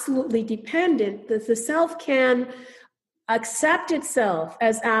absolutely dependent, that the self can accept itself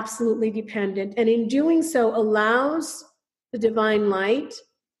as absolutely dependent, and in doing so allows the divine light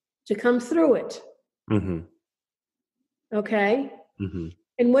to come through it. Mm-hmm. Okay? Mm-hmm.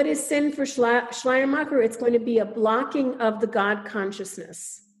 And what is sin for Schleiermacher? It's going to be a blocking of the God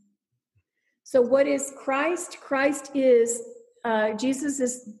consciousness. So what is Christ? Jesus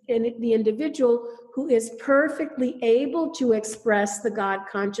is the individual who is perfectly able to express the God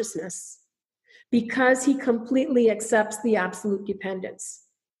consciousness because he completely accepts the absolute dependence.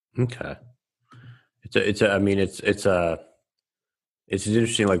 Okay. It's an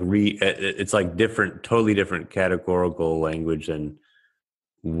interesting, like it's like different, totally different categorical language than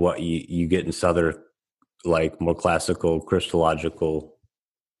what you get in Southern, like more classical Christological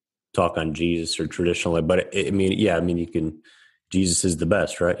talk on Jesus or traditional. But Jesus is the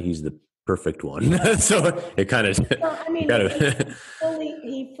best, right? He's the perfect one. So it kind of,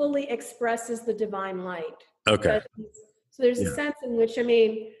 he fully expresses the divine light. Okay. So there's a sense in which,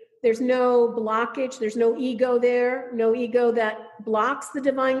 there's no blockage, there's no ego there, no ego that blocks the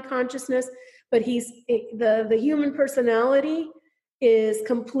divine consciousness, but the human personality is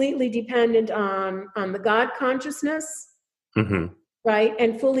completely dependent on the God consciousness, mm-hmm. right?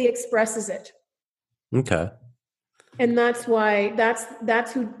 And fully expresses it. Okay. And that's why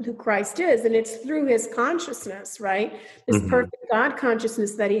that's who Christ is. And it's through his consciousness, right? This mm-hmm. perfect God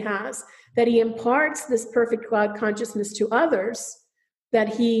consciousness that he has, that he imparts this perfect God consciousness to others, that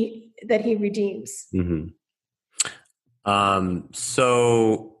he redeems. Mm-hmm.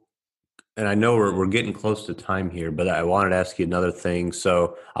 So, and I know we're getting close to time here, but I wanted to ask you another thing.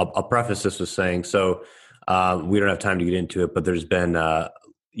 So I'll preface this with saying, we don't have time to get into it, but there's been, for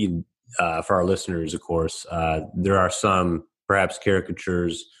our listeners, of course, there are some perhaps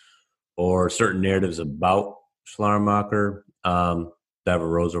caricatures or certain narratives about Schleiermacher that have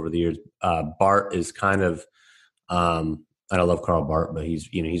arose over the years. Bart is kind of, I don't love Karl Barth, but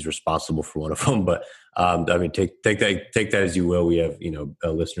he's responsible for one of them. But take that as you will. We have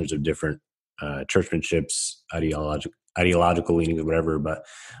listeners of different churchmanships, ideological leanings, whatever. But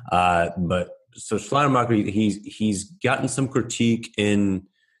so Schleiermacher, he's gotten some critique in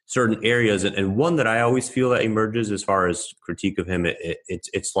certain areas, and one that I always feel that emerges as far as critique of him,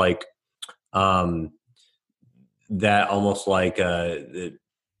 it's like that almost like the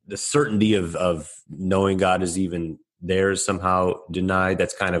certainty of knowing God is even there is somehow denied.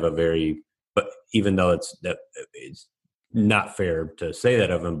 That's kind of but even though it's not fair to say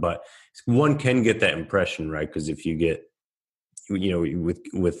that of him, but one can get that impression, right? Because if you get, going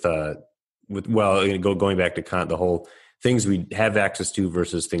back to Kant, the whole things we have access to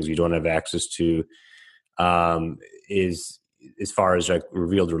versus things we don't have access to, is as far as like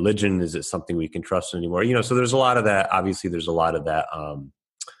revealed religion, is it something we can trust anymore? So there's a lot of that. Obviously, there's a lot of that.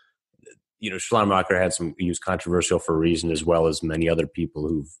 Schleiermacher he was controversial for a reason, as well as many other people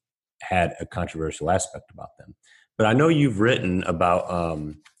who've had a controversial aspect about them. But I know you've written about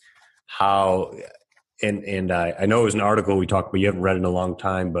how, and I know it was an article we talked about, you haven't read it in a long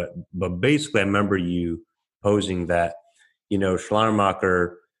time, but basically I remember you posing that,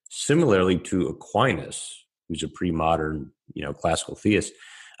 Schleiermacher, similarly to Aquinas, who's a pre-modern, classical theist,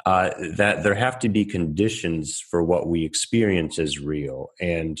 that there have to be conditions for what we experience as real.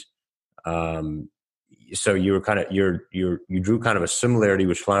 And so you were you drew kind of a similarity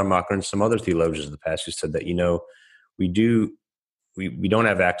with Schleiermacher and some other theologians of the past who said that, we don't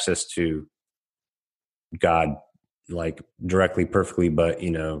have access to God like directly, perfectly, but I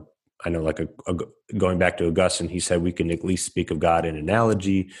know like going back to Augustine, he said we can at least speak of God in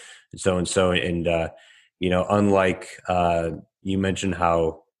analogy and so unlike you mentioned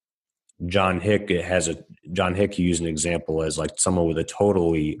how John Hick used an example as like someone with a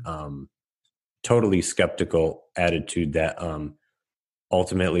totally skeptical attitude that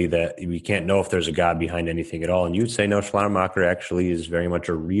ultimately that we can't know if there's a God behind anything at all. And you'd say, no, Schleiermacher actually is very much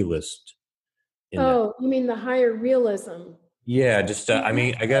a realist. You mean the higher realism? Yeah, just, I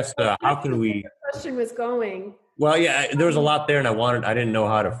guess, how can we... The question was going. Well, yeah, there was a lot there, and I didn't know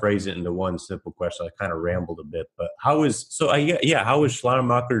how to phrase it into one simple question. I kind of rambled a bit, but how is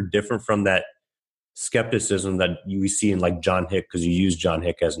Schleiermacher different from that skepticism that you see in like John Hick? Because you use John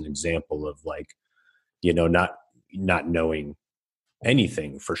Hick as an example of like, not knowing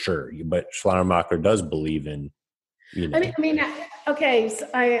anything for sure. But Schleiermacher does believe in, okay.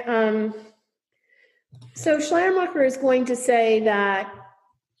 So Schleiermacher is going to say that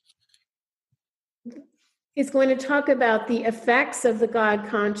it's going to talk about the effects of the God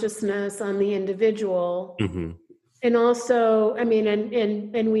consciousness on the individual. Mm-hmm. And also,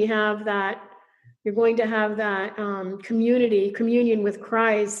 and we have that, you're going to have that communion with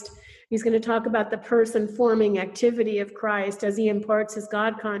Christ. He's going to talk about the person forming activity of Christ as he imparts his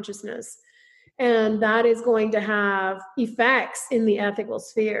God consciousness. And that is going to have effects in the ethical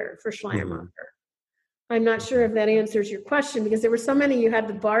sphere for Schleiermacher. Mm-hmm. I'm not sure if that answers your question, because there were so many. You had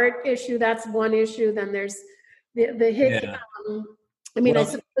the Barth issue, that's one issue. Then there's the Hick. Yeah. I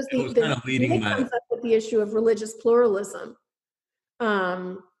suppose the comes up with the issue of religious pluralism,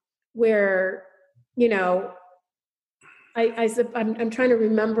 where, I'm trying to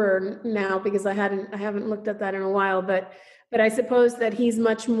remember now, because I haven't looked at that in a while, but I suppose that he's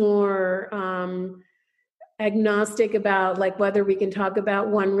much more agnostic about like whether we can talk about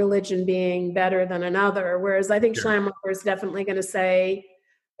one religion being better than another, whereas I think Schleiermacher is definitely going to say,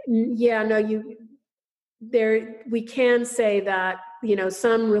 we can say that,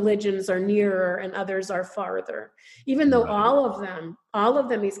 some religions are nearer and others are farther, even though all of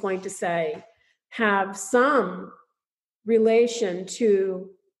them he's going to say have some relation to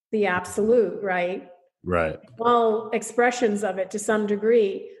the absolute, right? All expressions of it to some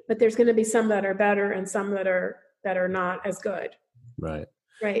degree, but there's going to be some that are better and some that are not as good. Right.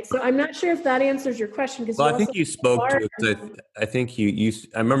 So I'm not sure if that answers your question. Well, I think you spoke to it. I think I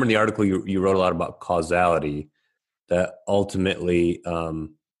remember in the article you wrote a lot about causality, that ultimately, and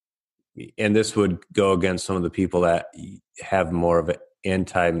this would go against some of the people that have more of an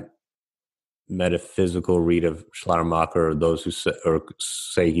anti-metaphysical read of Schleiermacher, or those who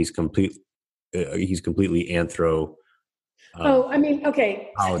say he's completely anthro.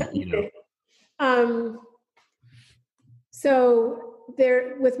 Okay. So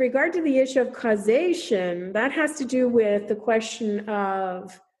there, with regard to the issue of causation, that has to do with the question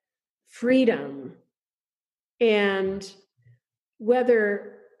of freedom, and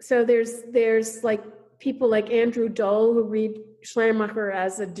whether, so there's like people like Andrew Dole who read Schleiermacher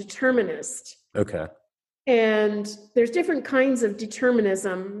as a determinist. Okay. And there's different kinds of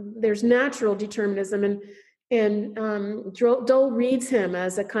determinism. There's natural determinism, and Dole reads him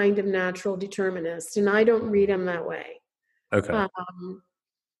as a kind of natural determinist, and I don't read him that way. Okay. I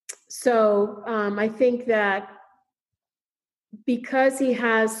think that because he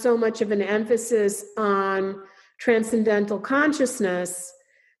has so much of an emphasis on transcendental consciousness,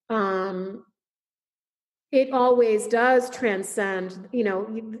 it always does transcend,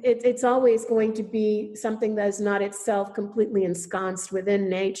 it's always going to be something that is not itself completely ensconced within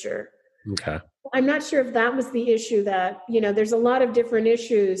nature. Okay. I'm not sure if that was the issue that, there's a lot of different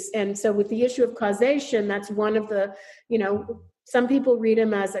issues. And so with the issue of causation, that's one of the, some people read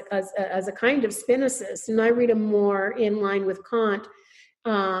him as a kind of spinicist, and I read him more in line with Kant,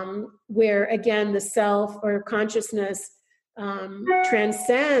 where again, the self or consciousness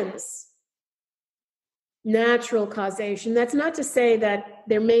transcends natural causation. That's not to say that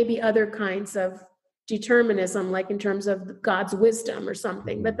there may be other kinds of determinism, like in terms of God's wisdom or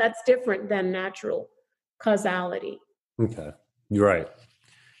something, but that's different than natural causality. Okay. You're right.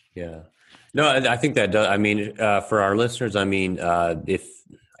 Yeah. No, I think that does. I mean, for our listeners, I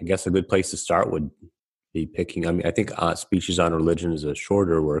guess a good place to start would be picking, I think Speeches on Religion is a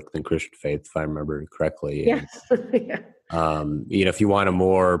shorter work than Christian Faith, if I remember correctly. Yeah. If you want a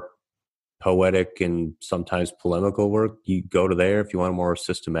more poetic and sometimes polemical work, you go to there. If you want a more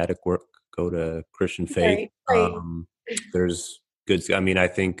systematic work, go to Christian Faith. Right. There's good. I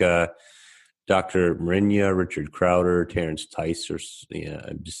think Dr. Mariña, Richard Crowder, Terence Tice,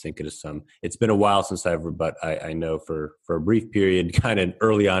 I'm just thinking of some. It's been a while since but I know for a brief period, kind of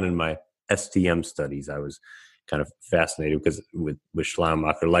early on in my STM studies, I was kind of fascinated because with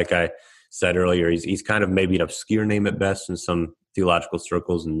Schleiermacher, like I said earlier, he's kind of maybe an obscure name at best in some theological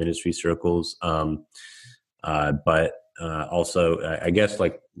circles and ministry circles. But also, I guess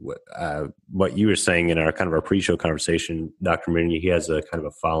like what you were saying in our pre-show conversation, Dr. Mariña, he has a kind of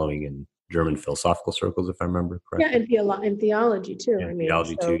a following in German philosophical circles, if I remember correctly. Yeah, and theology too. Yeah,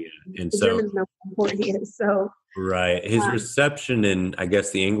 theology too. Yeah. And the Germans know how important he is. So right, his reception in, I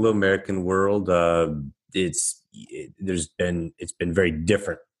guess, the Anglo-American world, it's been very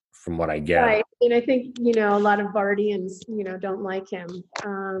different from what I get. Right, and I think a lot of Bardians don't like him.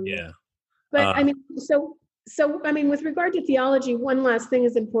 But with regard to theology, one last thing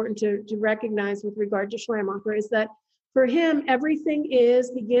is important to recognize with regard to Schleiermacher is that for him, everything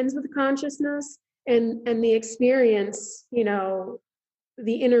begins with consciousness, and the experience,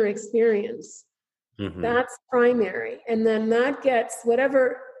 the inner experience. Mm-hmm. That's primary. And then that gets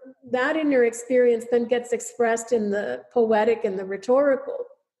whatever that inner experience then gets expressed in the poetic and the rhetorical,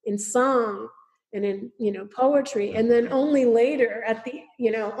 in song and in, poetry. And then only later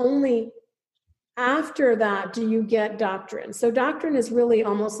only after that do you get doctrine. So doctrine is really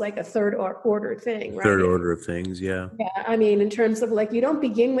almost like a third order thing, right? Third order of things, yeah. Yeah, I mean, in terms of like, you don't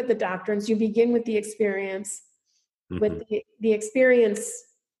begin with the doctrines, you begin with the experience, with the experience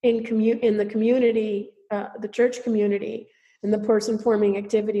in the community, the church community, and the person-forming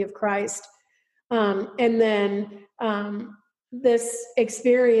activity of Christ. And then this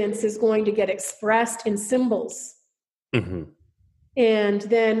experience is going to get expressed in symbols. Mm-hmm. And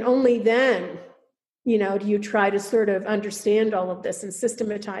then only then, do you try to sort of understand all of this and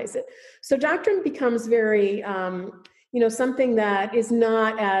systematize it. So doctrine becomes very, something that is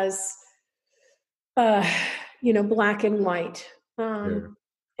not as, black and white. Sure.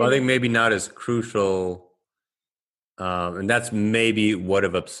 Well, I think maybe not as crucial. And that's maybe what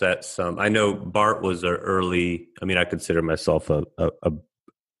have upset some. I know Barth was an early, I consider myself a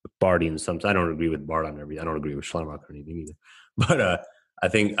Barthian. I don't agree with Barth on everything. I don't agree with Schleiermacher or anything either. But I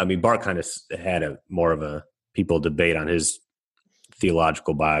think, Barth kind of had more of a people debate on his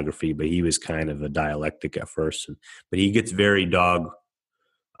theological biography, but he was kind of a dialectic at first. But he gets very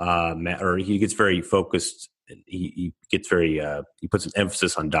or he gets very focused. He gets very, he puts an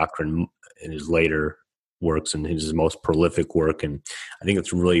emphasis on doctrine in his later works and his most prolific work. And I think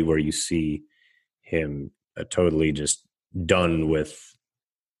it's really where you see him totally just done with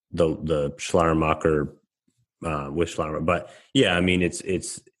the Schleiermacher, with Schleiermacher. But yeah,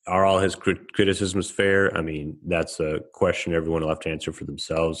 are all his criticisms fair? That's a question everyone will have to answer for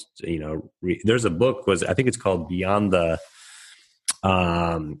themselves. There's a book, I think it's called Beyond the,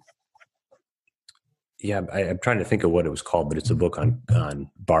 I'm trying to think of what it was called, but it's a book on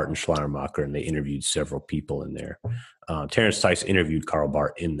Barth and Schleiermacher, and they interviewed several people in there. Terence Tice interviewed Karl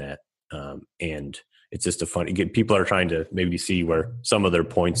Barth in that, and it's just people are trying to maybe see where some of their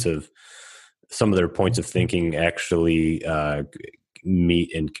points of thinking actually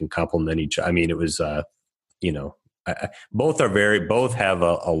meet and can complement each. It was both have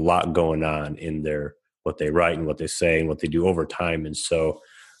a lot going on in their what they write and what they say and what they do over time, and so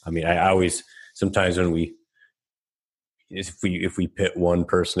I always. Sometimes if we pit one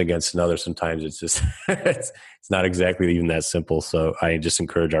person against another, sometimes it's just it's not exactly even that simple. So I just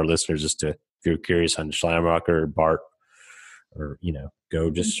encourage our listeners just to, if you're curious on Schleiermacher or Barth, or go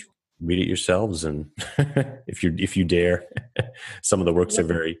just read it yourselves, and if you dare, some of the works are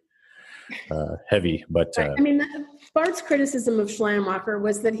very heavy. But Barth's criticism of Schleiermacher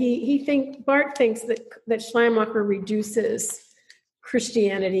was that Barth thinks that Schleiermacher reduces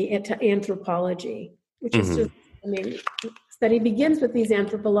Christianity into anthropology, which is just, that he begins with these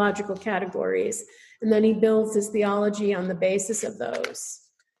anthropological categories, and then he builds his theology on the basis of those.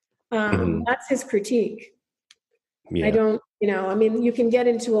 That's his critique. Yeah. I don't, you can get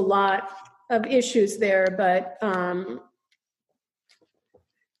into a lot of issues there, but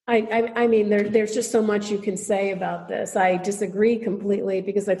there's just so much you can say about this. I disagree completely,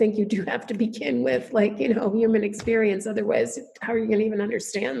 because I think you do have to begin with human experience. Otherwise, how are you going to even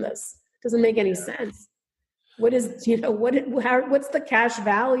understand this? It doesn't make any sense. What is, what's the cash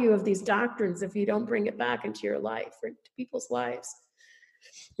value of these doctrines if you don't bring it back into your life or into people's lives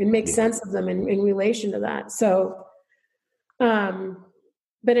and make sense of them in relation to that? So,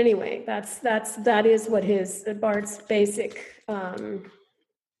 but anyway, that is what Barth's basic,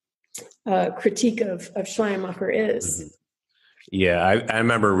 critique of Schleiermacher is. Yeah, I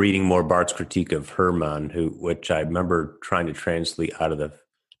remember reading more Barth's critique of Hermann, which I remember trying to translate out of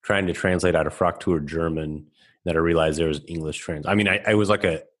Fraktur German. That I realized there was English translation. I was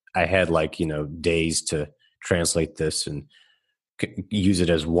I had days to translate this and use it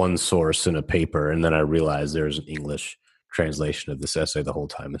as one source in a paper, and then I realized there's an English translation of this essay the whole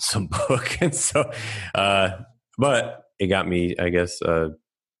time in some book, and so, but it got me, I guess.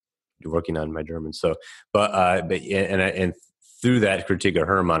 Working on my German. So, and through that critique of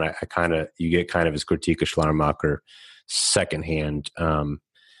Hermann, you get kind of his critique of Schleiermacher secondhand.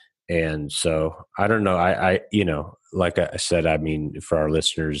 And so I don't know. I like I said, for our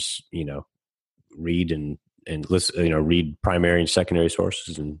listeners, read and listen, read primary and secondary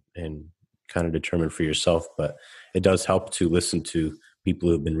sources and kind of determine for yourself. But it does help to listen to people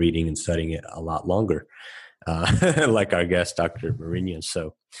who've been reading and studying it a lot longer. Like our guest, Dr. Mariña.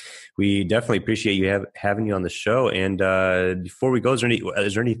 So we definitely appreciate you having you on the show. And before we go, is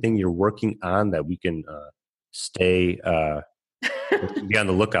there anything you're working on that we can be on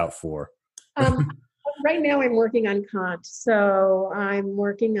the lookout for? right now I'm working on Kant. So I'm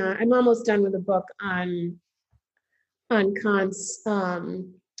almost done with a book on Kant's,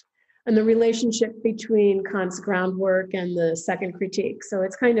 and the relationship between Kant's groundwork and the second critique. So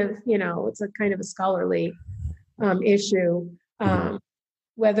it's kind of, it's a kind of a scholarly issue.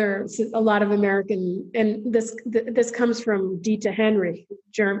 Whether a lot of American, and this comes from Dieter Henrich,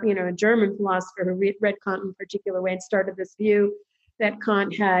 a German philosopher who read Kant in a particular way and started this view that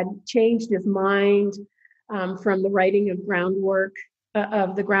Kant had changed his mind from the writing of the groundwork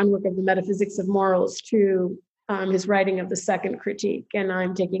of the metaphysics of morals to his writing of the second critique, and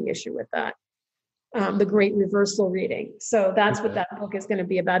I'm taking issue with that. The Great Reversal reading. So that's what that book is going to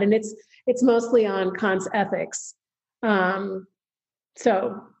be about, and it's mostly on Kant's ethics.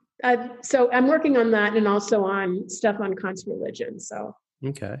 So I'm working on that, and also on stuff on Kant's religion. So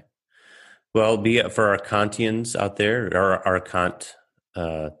okay, well, be it for our Kantians out there, or our Kant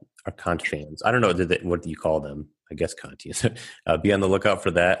fans. I don't know what do you call them? I guess Kantians. Be on the lookout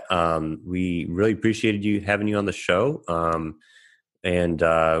for that. We really appreciated having you on the show, and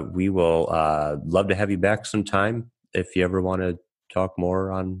we will love to have you back sometime if you ever want to talk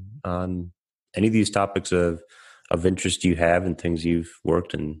more on any of these topics of interest you have and things you've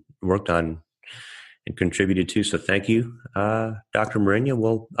worked on and contributed to. So thank you, Dr. Mariña.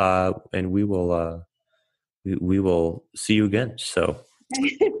 We will see you again. So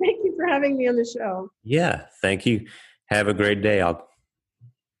thank you for having me on the show. Yeah, thank you. Have a great day.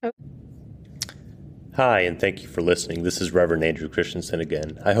 Hi, and thank you for listening. This is Reverend Andrew Christensen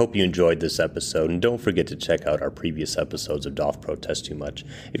again. I hope you enjoyed this episode, and don't forget to check out our previous episodes of Doth Protest Too Much.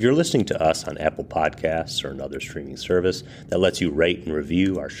 If you're listening to us on Apple Podcasts or another streaming service that lets you rate and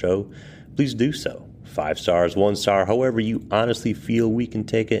review our show, please do so. 5 stars, 1 star, however you honestly feel we can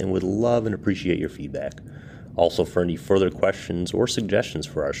take it, and would love and appreciate your feedback. Also, for any further questions or suggestions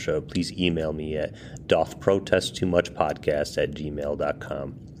for our show, please email me at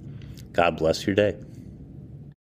dothprotesttoomuchpodcast@gmail.com. God bless your day.